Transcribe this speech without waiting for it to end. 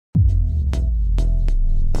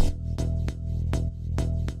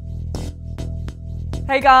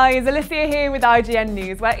Hey guys, Alicia here with IGN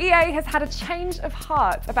News, where EA has had a change of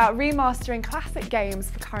heart about remastering classic games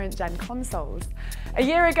for current-gen consoles. A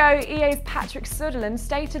year ago, EA's Patrick Söderlund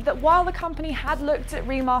stated that while the company had looked at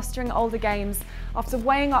remastering older games, after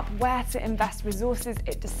weighing up where to invest resources,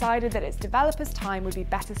 it decided that its developers' time would be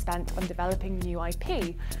better spent on developing new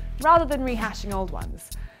IP, rather than rehashing old ones.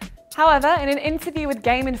 However, in an interview with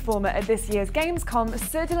Game Informer at this year's Gamescom,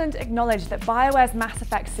 Söderlund acknowledged that BioWare's Mass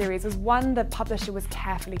Effect series was one the publisher was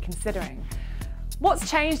carefully considering. What's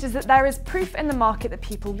changed is that there is proof in the market that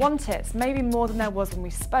people want it, maybe more than there was when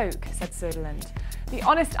we spoke, said Söderlund. The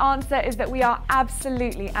honest answer is that we are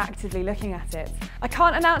absolutely actively looking at it. I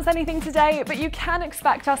can't announce anything today, but you can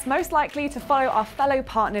expect us most likely to follow our fellow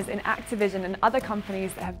partners in Activision and other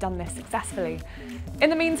companies that have done this successfully. In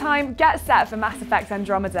the meantime, get set for Mass Effect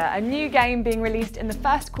Andromeda, a new game being released in the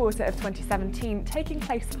first quarter of 2017, taking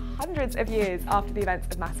place hundreds of years after the events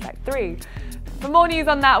of Mass Effect 3. For more news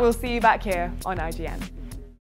on that, we'll see you back here on IGN.